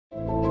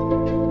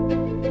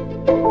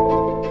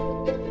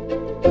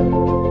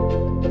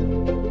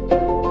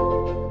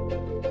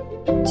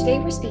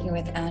we're speaking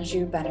with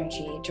Anshu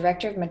Banerjee,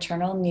 Director of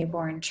Maternal,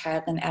 Newborn,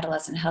 Child and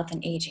Adolescent Health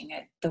and Aging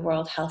at the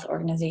World Health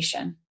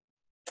Organization.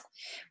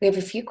 We have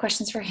a few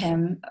questions for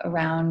him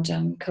around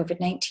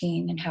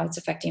COVID-19 and how it's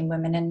affecting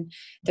women and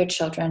their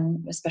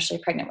children, especially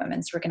pregnant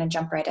women. So we're going to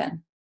jump right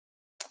in.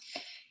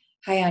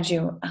 Hi,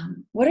 Anshu.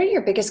 What are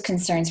your biggest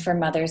concerns for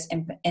mothers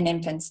and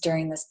infants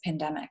during this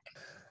pandemic?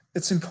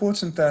 It's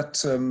important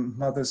that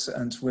mothers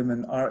and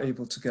women are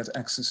able to get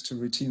access to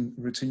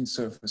routine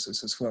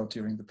services as well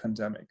during the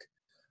pandemic.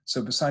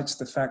 So besides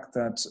the fact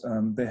that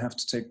they have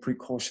to take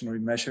precautionary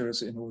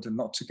measures in order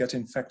not to get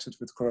infected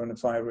with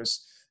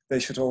coronavirus, they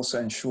should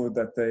also ensure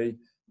that they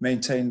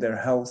maintain their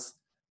health,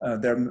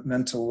 their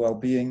mental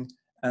well-being,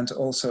 and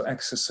also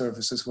access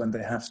services when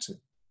they have to.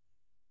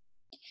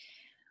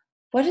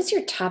 What is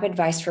your top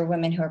advice for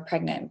women who are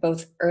pregnant,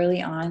 both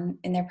early on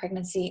in their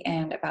pregnancy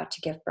and about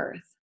to give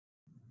birth?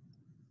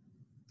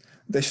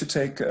 They should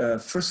take,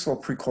 first of all,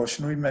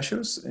 precautionary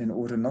measures in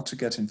order not to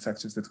get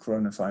infected with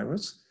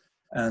coronavirus.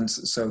 And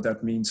so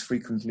that means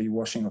frequently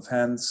washing of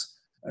hands,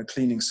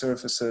 cleaning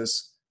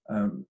surfaces,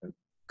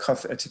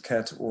 cough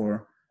etiquette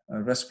or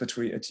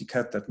respiratory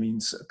etiquette. That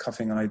means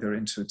coughing either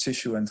into a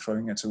tissue and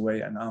throwing it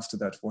away, and after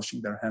that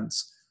washing their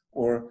hands,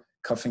 or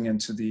coughing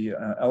into the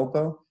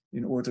elbow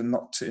in order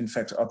not to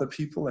infect other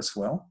people as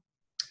well.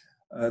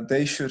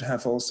 They should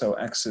have also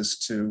access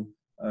to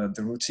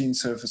the routine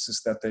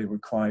services that they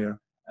require,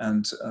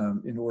 and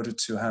in order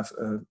to have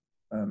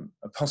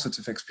a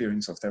positive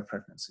experience of their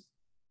pregnancy.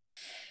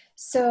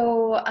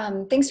 So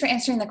thanks for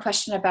answering the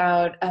question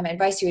about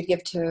advice you would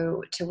give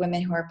to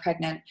women who are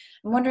pregnant.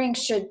 I'm wondering,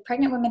 should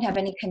pregnant women have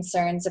any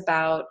concerns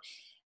about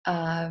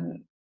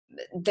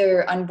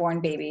their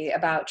unborn baby,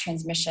 about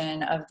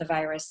transmission of the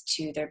virus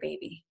to their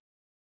baby?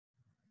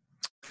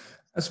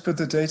 As per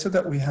the data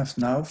that we have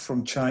now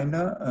from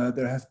China,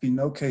 there have been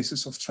no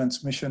cases of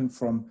transmission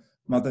from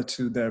mother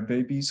to their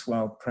babies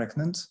while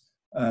pregnant.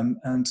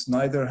 And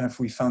neither have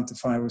we found the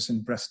virus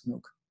in breast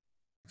milk.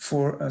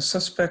 For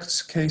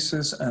suspect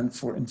cases and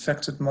for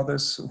infected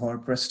mothers who are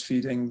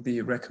breastfeeding,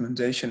 the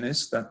recommendation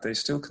is that they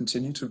still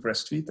continue to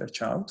breastfeed their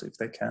child if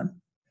they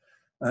can.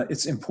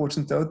 It's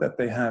important, though, that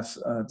they have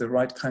the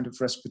right kind of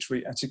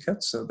respiratory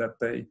etiquette, so that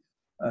they,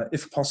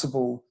 if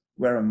possible,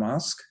 wear a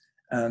mask,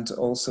 and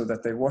also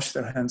that they wash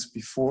their hands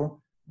before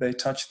they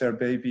touch their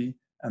baby,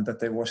 and that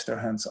they wash their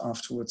hands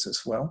afterwards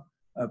as well.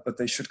 But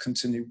they should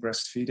continue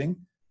breastfeeding.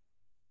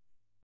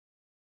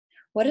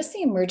 What is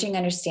the emerging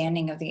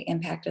understanding of the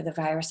impact of the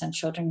virus on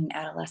children and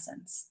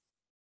adolescents?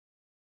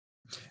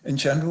 In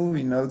general,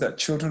 we know that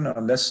children are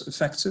less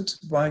affected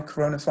by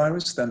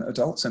coronavirus than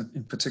adults, and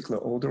in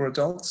particular older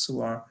adults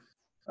who are,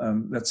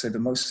 let's say, the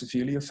most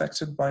severely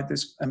affected by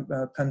this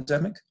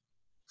pandemic.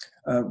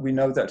 We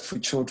know that for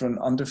children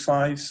under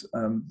 5,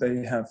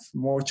 they have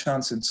more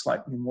chance in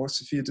slightly more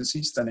severe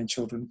disease than in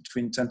children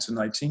between 10 to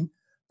 19.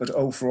 But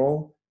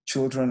overall,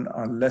 children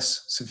are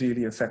less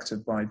severely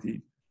affected by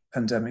the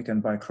pandemic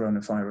and by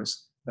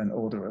coronavirus than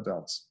older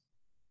adults.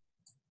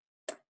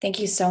 Thank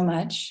you so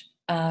much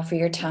for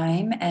your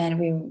time, and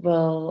we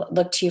will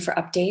look to you for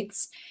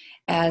updates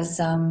as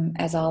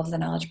all of the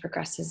knowledge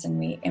progresses and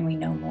we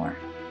know more.